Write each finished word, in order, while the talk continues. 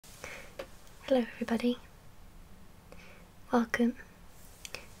Hello everybody, welcome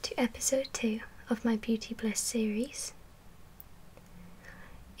to episode 2 of my Beauty Bliss series.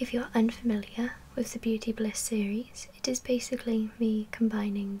 If you're unfamiliar with the Beauty Bliss series, it is basically me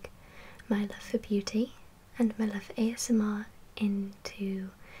combining my love for beauty and my love for ASMR into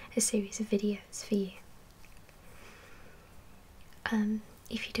a series of videos for you.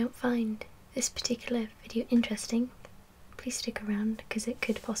 If you don't find this particular video interesting, please stick around because it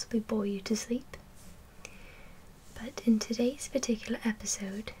could possibly bore you to sleep. But in today's particular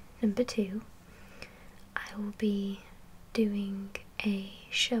episode, number 2, I will be doing a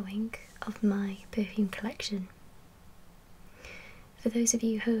showing of my perfume collection. For those of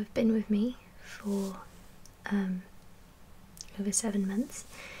you who have been with me for over 7 months,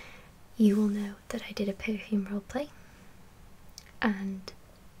 you will know that I did a perfume roleplay, and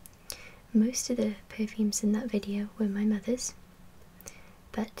most of the perfumes in that video were my mother's,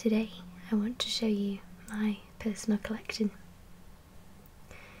 but today I want to show you my personal collection.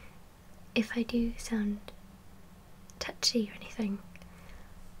 If I do sound touchy or anything,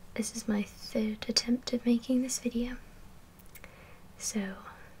 this is my 3rd attempt at making this video, so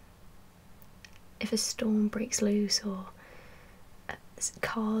if a storm breaks loose or there's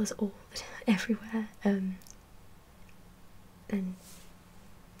cars all everywhere, then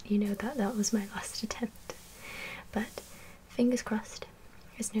you know that was my last attempt. But fingers crossed,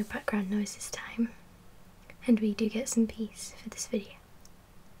 there's no background noise this time, and we do get some peace for this video.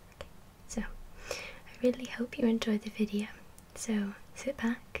 Okay, so I really hope you enjoy the video, so sit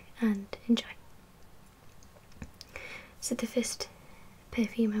back and enjoy. So the first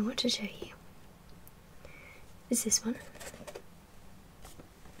perfume I want to show you is this one.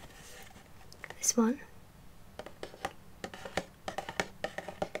 This one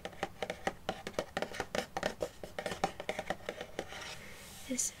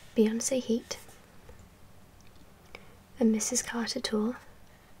is Beyonce Heat, a Mrs. Carter Tour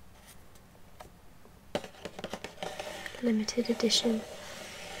limited edition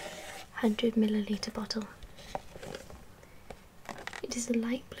 100ml bottle. It is a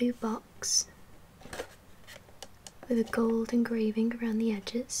light blue box with a gold engraving around the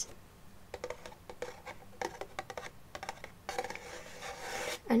edges,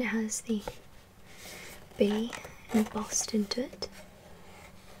 and it has the B embossed into it.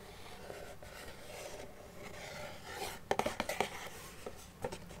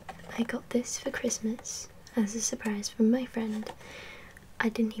 I got this for Christmas as a surprise from my friend. I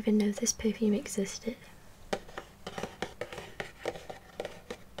didn't even know this perfume existed.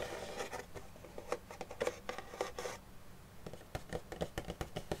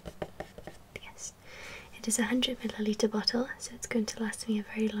 Yes, it is a 100ml bottle, so it's going to last me a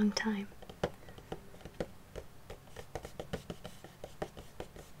very long time.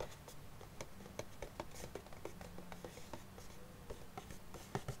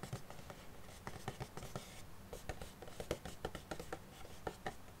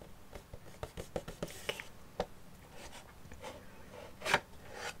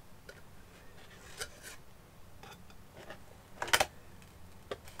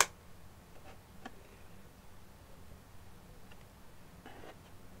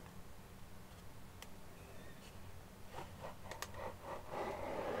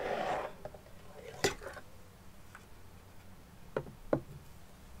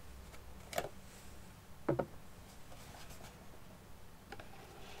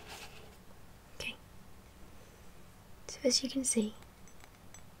 So as you can see,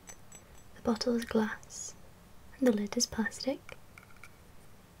 the bottle is glass and the lid is plastic.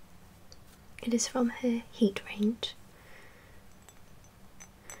 It is from her Heat range.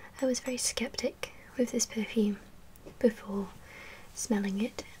 I was very skeptic with this perfume before smelling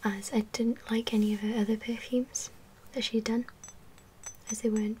it, as I didn't like any of her other perfumes that she'd done, as they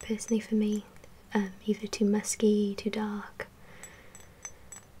weren't personally for me, either too musky, too dark.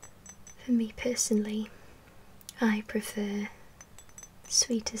 For me personally, I prefer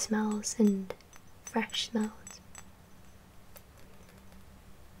sweeter smells and fresh smells.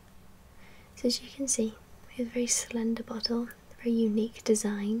 So as you can see, we have a very slender bottle, very unique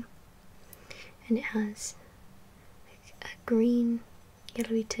design, and it has a green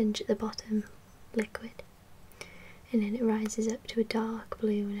yellowy tinge at the bottom, liquid, and then it rises up to a dark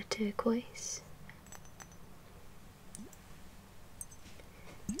blue and a turquoise.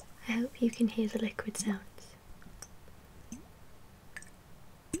 I hope you can hear the liquid sounds.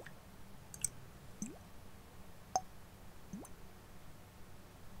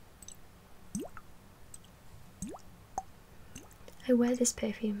 I wear this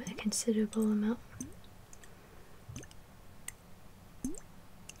perfume a considerable amount.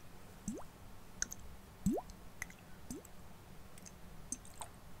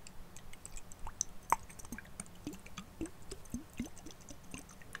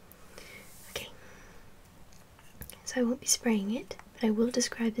 so I won't be spraying it, but I will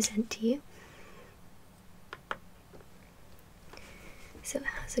describe the scent to you. So it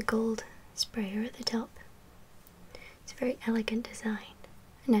has a gold sprayer at the top. It's a very elegant design,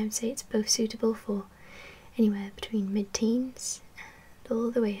 and I would say it's both suitable for anywhere between mid-teens and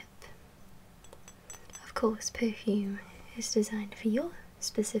all the way up. Of course, Perfume is designed for your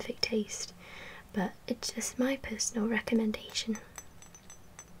specific taste, but it's just my personal recommendation.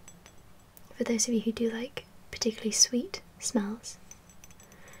 For those of you who do like particularly sweet smells,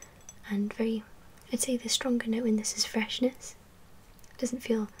 and I'd say the stronger note in this is freshness. It doesn't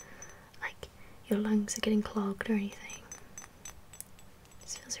feel like your lungs are getting clogged or anything. It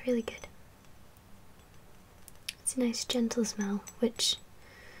smells really good. It's a nice gentle smell which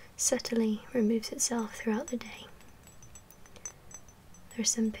subtly removes itself throughout the day. There are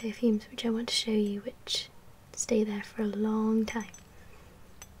some perfumes which I want to show you which stay there for a long time.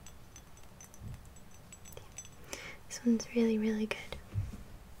 This one's really, really good.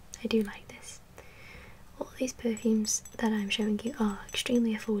 I do like this. All these perfumes that I'm showing you are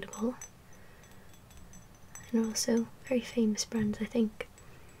extremely affordable and are also very famous brands, I think.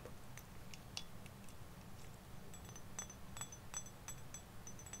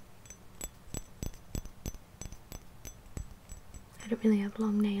 I don't really have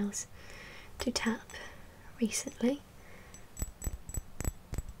long nails to tap recently.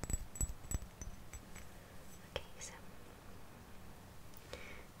 Okay, so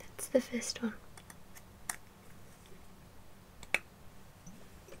that's the first one.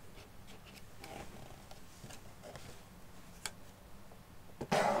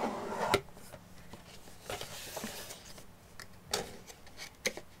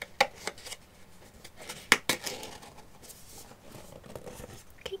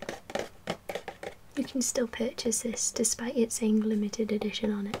 You can still purchase this despite it saying limited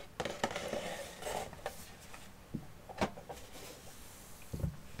edition on it.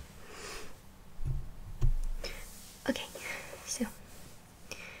 Okay, so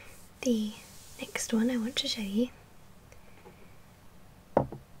the next one I want to show you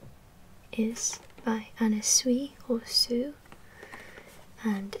is by Anna Sui or Sue,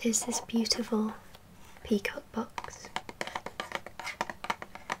 and is this beautiful peacock box,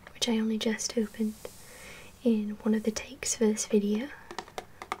 which I only just opened in one of the takes for this video.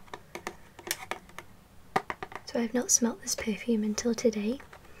 So I've not smelt this perfume until today.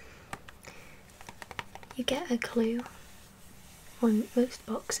 You get a clue on most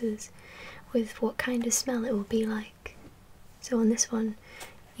boxes with what kind of smell it will be like. So on this one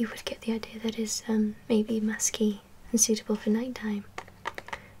you would get the idea that it's maybe musky and suitable for nighttime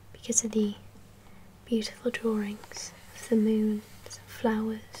because of the beautiful drawings of the moon, some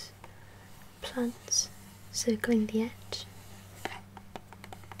flowers, plants circling the edge.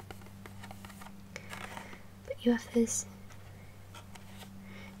 But you have this,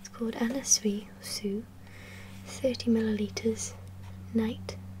 it's called Anna Sui or Sue, 30 milliliters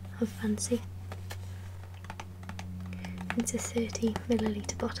Night of Fancy. It's a 30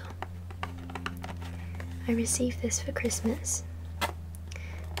 milliliter bottle. I received this for Christmas,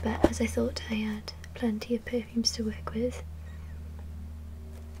 but as I thought I had plenty of perfumes to work with,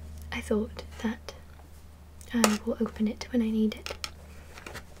 I thought that I will open it when I need it.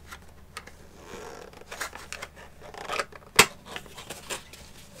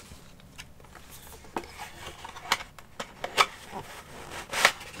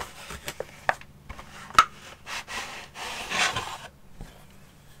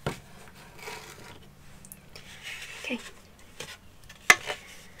 Okay,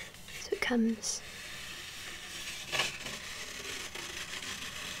 so it comes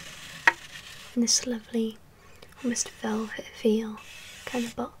in this lovely, almost velvet feel kind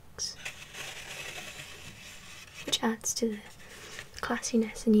of box, which adds to the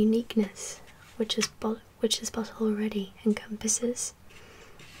classiness and uniqueness which this bottle already encompasses.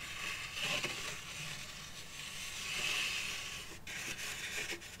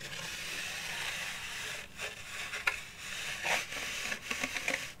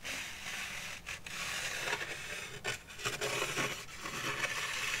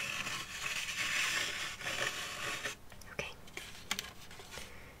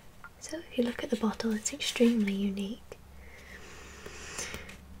 So if you look at the bottle, it's extremely unique.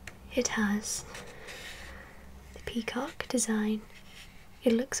 It has the peacock design.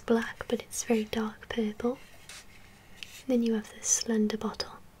 It looks black, but it's very dark purple. And then you have this slender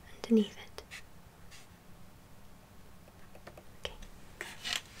bottle underneath it. Okay.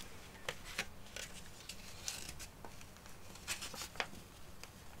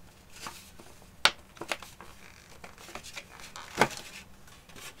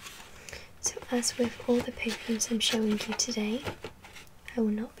 So as with all the perfumes I'm showing you today, I will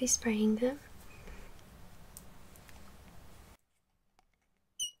not be spraying them.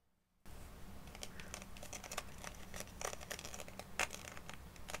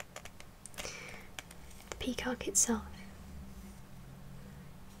 The peacock itself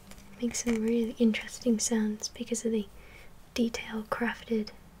makes some really interesting sounds because of the detail crafted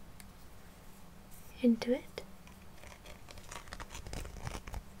into it.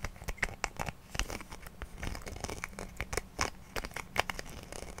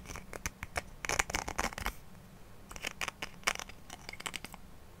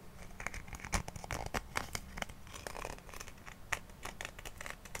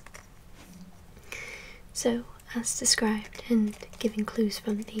 So, as described and giving clues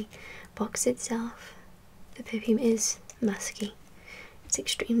from the box itself, the perfume is musky. It's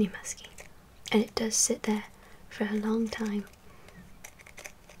extremely musky, and it does sit there for a long time.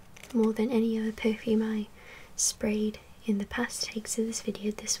 More than any other perfume I sprayed in the past takes of this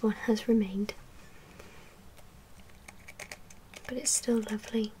video, this one has remained. But it's still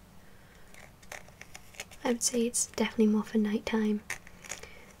lovely. I would say it's definitely more for nighttime,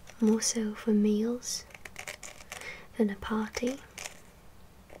 more so for meals than a party.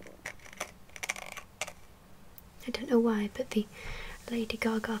 I don't know why, but the Lady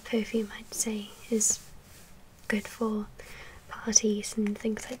Gaga perfume, I'd say, is good for parties and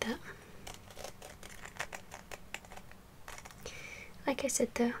things like that. Like I said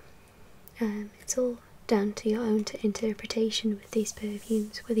though, it's all down to your own interpretation with these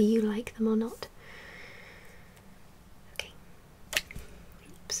perfumes, whether you like them or not. Okay.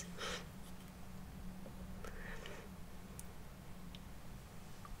 Oops.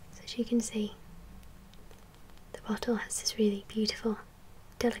 So as you can see, the bottle has this really beautiful,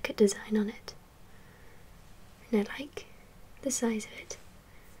 delicate design on it. And I like the size of it.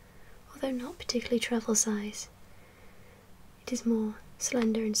 Although not particularly travel size, it is more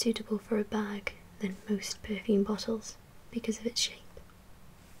slender and suitable for a bag than most perfume bottles because of its shape.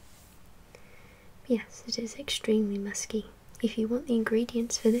 But yes, it is extremely musky. If you want the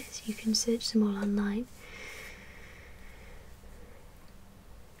ingredients for this, you can search them all online.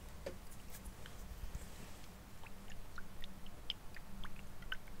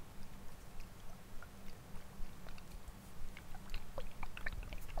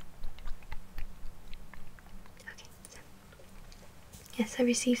 Yes, I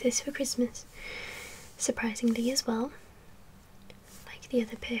received this for Christmas, surprisingly as well, like the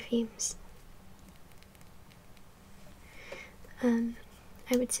other perfumes.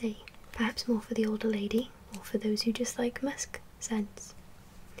 I would say perhaps more for the older lady, or for those who just like musk scents.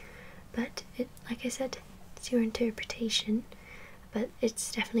 But it, like I said, it's your interpretation, but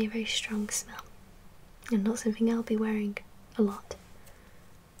it's definitely a very strong smell, and not something I'll be wearing a lot.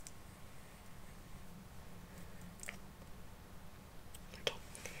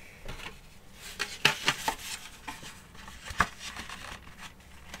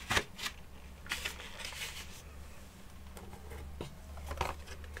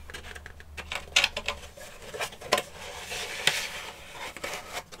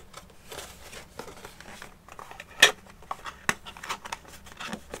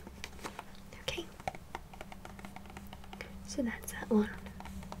 So that's that one.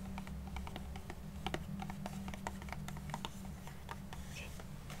 Okay.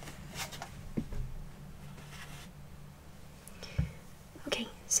 Okay,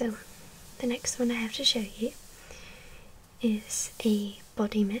 so the next one I have to show you is a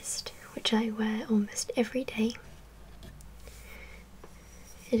body mist, which I wear almost every day.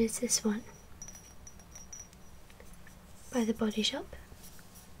 It is this one by the Body Shop,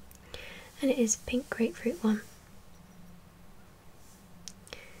 and it is a pink grapefruit one.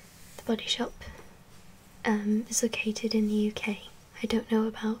 The Body Shop is located in the UK. I don't know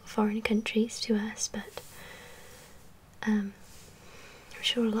about foreign countries to us, but I'm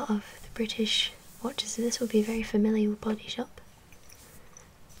sure a lot of the British watchers of this will be very familiar with Body Shop.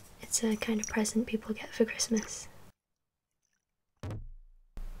 It's a kind of present people get for Christmas.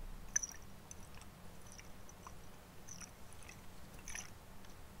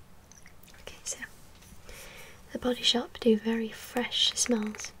 Okay, so the Body Shop do very fresh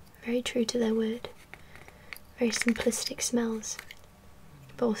smells, very true to their word, very simplistic smells,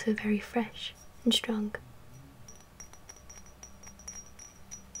 but also very fresh and strong.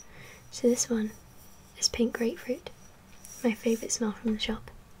 So this one is pink grapefruit, my favourite smell from the shop.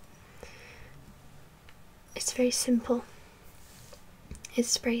 It's very simple, it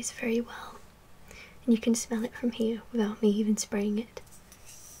sprays very well, and you can smell it from here without me even spraying it.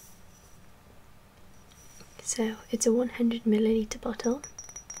 So it's a 100ml bottle,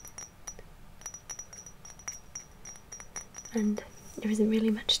 and there isn't really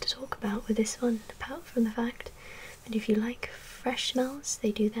much to talk about with this one apart from the fact that if you like fresh smells,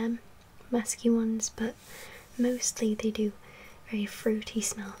 they do them, musky ones, but mostly they do very fruity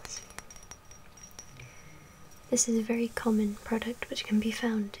smells. This is a very common product which can be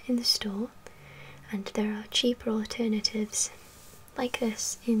found in the store, and there are cheaper alternatives like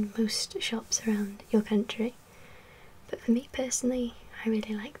this in most shops around your country, but for me personally, I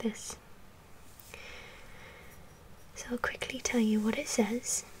really like this. So I'll quickly tell you what it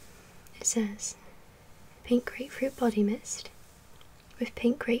says. It says pink grapefruit body mist with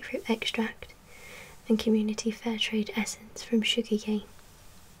pink grapefruit extract and community fair trade essence from sugarcane.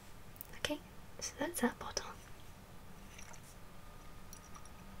 Okay, so that's that bottle.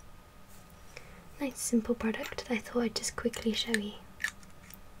 Nice simple product that I thought I'd just quickly show you.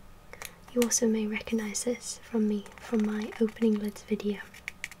 You also may recognise this from me from my opening lids video.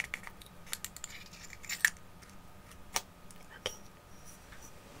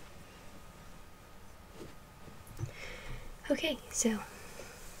 Okay, so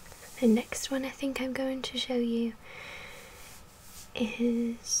the next one I think I'm going to show you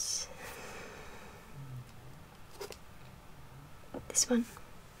is this one.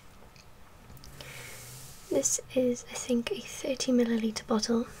 This is, I think, a 30ml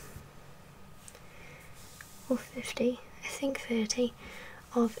bottle, or 50, I think 30,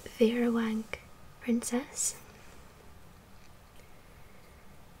 of Vera Wang Princess.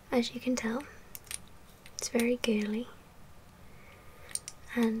 As you can tell, it's very girly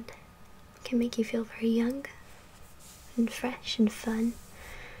and can make you feel very young and fresh and fun.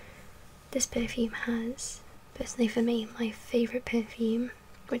 This perfume has, personally for me, my favourite perfume,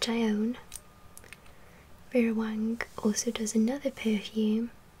 which I own. Vera Wang also does another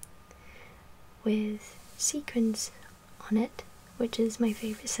perfume with sequins on it, which is my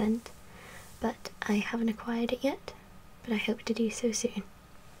favourite scent, but I haven't acquired it yet, but I hope to do so soon.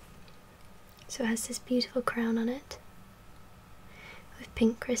 So it has this beautiful crown on it with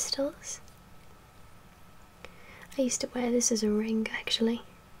pink crystals. I used to wear this as a ring actually,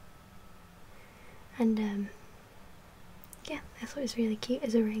 and yeah, I thought it was really cute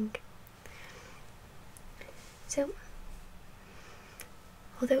as a ring. So,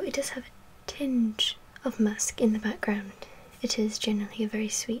 although it does have a tinge of musk in the background, it is generally a very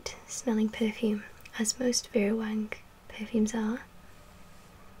sweet smelling perfume, as most Vera Wang perfumes are.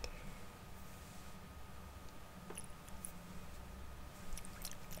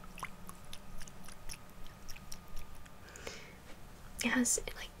 It has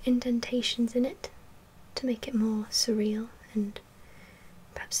like indentations in it to make it more surreal and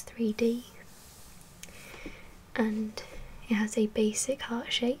perhaps 3D. And it has a basic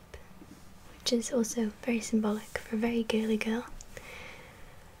heart shape, which is also very symbolic for a very girly girl.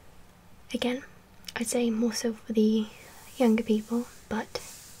 Again, I'd say more so for the younger people, but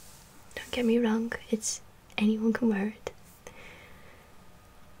don't get me wrong, anyone can wear it.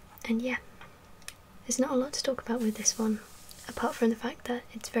 And yeah, there's not a lot to talk about with this one, apart from the fact that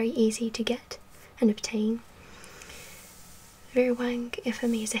it's very easy to get and obtain. Vera Wang, for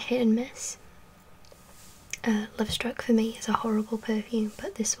me, is a hit and miss. Love Struck for me is a horrible perfume,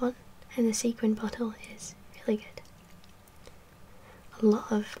 but this one and the sequin bottle is really good. A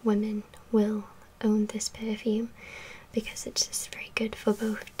lot of women will own this perfume because it's just very good for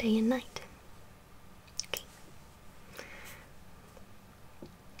both day and night. Okay.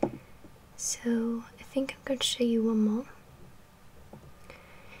 So I think I'm going to show you one more,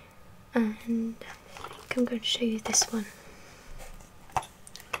 and I think I'm going to show you this one.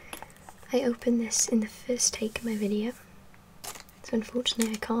 I opened this in the first take of my video, so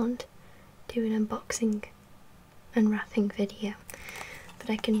unfortunately I can't do an unboxing, unwrapping video, but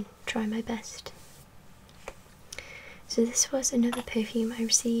I can try my best. So this was another perfume I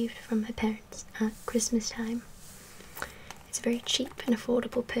received from my parents at Christmas time. It's a very cheap and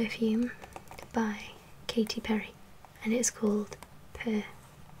affordable perfume by Katy Perry, and it's called Perfume.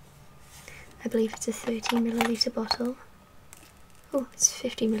 I believe it's a 30ml bottle. Oh, it's a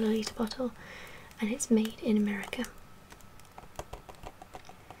 50ml bottle, and it's made in America.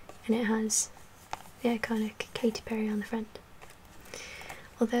 And it has the iconic Katy Perry on the front.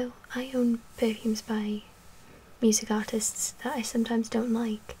 Although I own perfumes by music artists that I sometimes don't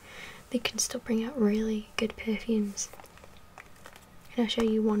like, they can still bring out really good perfumes. And I'll show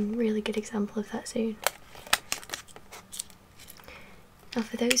you one really good example of that soon. Now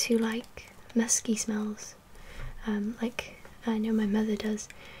for those who like musky smells, like I know my mother does,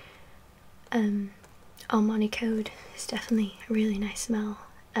 Armani Code is definitely a really nice smell.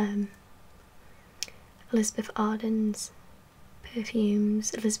 Elizabeth Arden's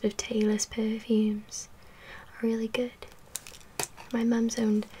perfumes, Elizabeth Taylor's perfumes are really good. My mum's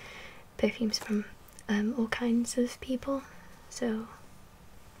owned perfumes from all kinds of people, so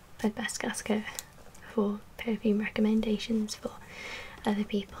I'd best ask her for perfume recommendations for other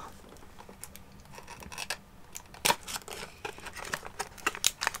people.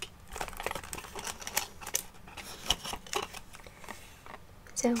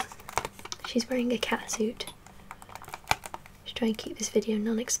 So, she's wearing a cat suit. Just try and keep this video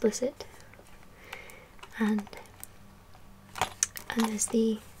non-explicit. And there's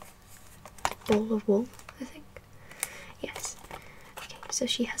the ball of wool, I think. Yes. Okay, so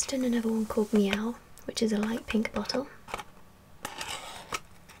she has done another one called Meow, which is a light pink bottle.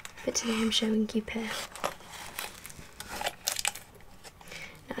 But today I'm showing you Pear.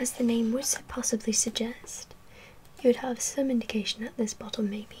 Now, as the name would possibly suggest, you would have some indication that this bottle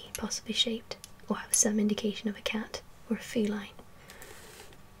may be possibly shaped, or have some indication of a cat or a feline.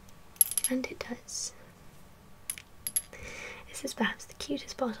 And it does. This is perhaps the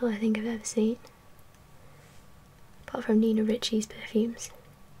cutest bottle I think I've ever seen, apart from Nina Ricci's perfumes.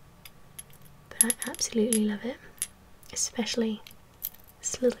 But I absolutely love it, especially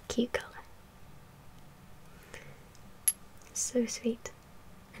this little cute colour. So sweet.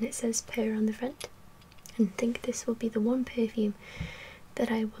 And it says Pear on the front. And I think this will be the one perfume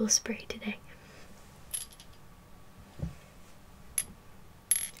that I will spray today.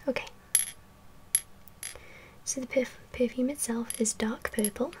 Okay. So the perfume itself is dark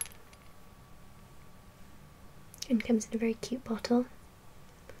purple and comes in a very cute bottle,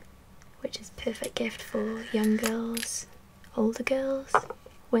 which is a perfect gift for young girls, older girls,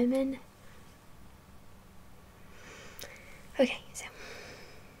 women. Okay, so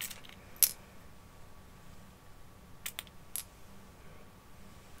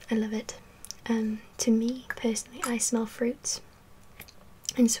I love it. To me personally, I smell fruits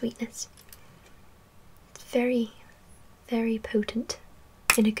and sweetness. It's very, very potent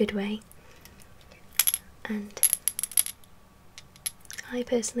in a good way, and I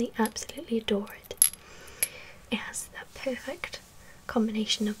personally absolutely adore it. It has that perfect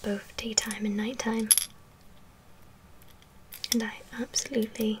combination of both daytime and nighttime, and I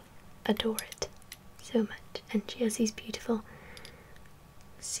absolutely adore it so much. And she has these beautiful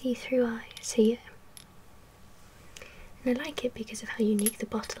see-through eyes here, and I like it because of how unique the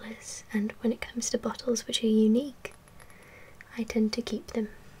bottle is, and when it comes to bottles which are unique, I tend to keep them.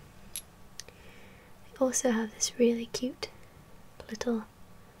 They also have this really cute little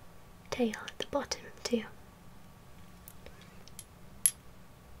tail at the bottom too.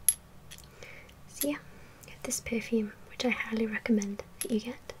 So yeah, this perfume, which I highly recommend that you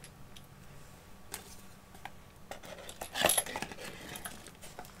get.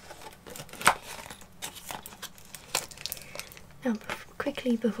 Now,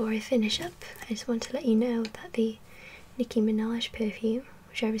 quickly before I finish up, I just want to let you know that the Nicki Minaj perfume,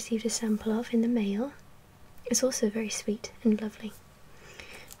 which I received a sample of in the mail, is also very sweet and lovely.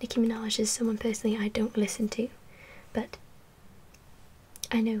 Nicki Minaj is someone personally I don't listen to, but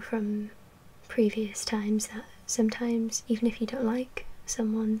I know from previous times that sometimes, even if you don't like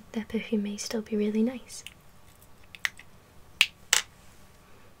someone, their perfume may still be really nice.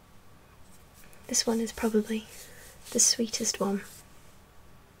 This one is probably the sweetest one,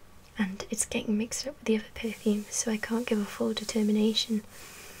 and it's getting mixed up with the other perfumes, so I can't give a full determination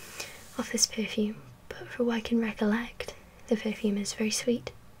of this perfume, but from what I can recollect, the perfume is very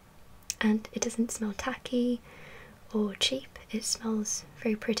sweet, and it doesn't smell tacky or cheap. It smells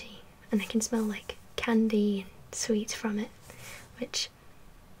very pretty, and I can smell like candy and sweets from it, which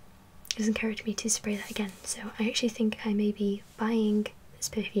has encouraged me to spray that again. So I actually think I may be buying this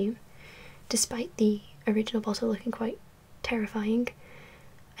perfume, despite the original bottle looking quite terrifying.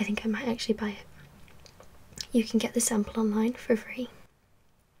 I think I might actually buy it. You can get the sample online for free.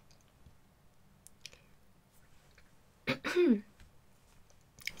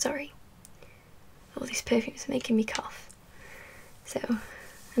 Sorry, all these perfumes are making me cough, so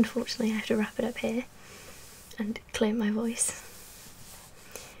unfortunately I have to wrap it up here and clear my voice.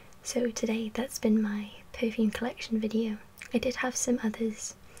 So today that's been my perfume collection video. I did have some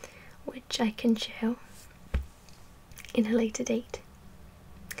others which I can show in a later date,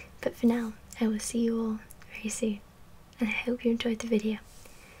 but for now I will see you all very soon, and I hope you enjoyed the video.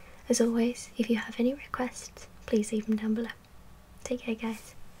 As always, if you have any requests, please leave them down below. Take care,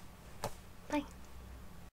 guys.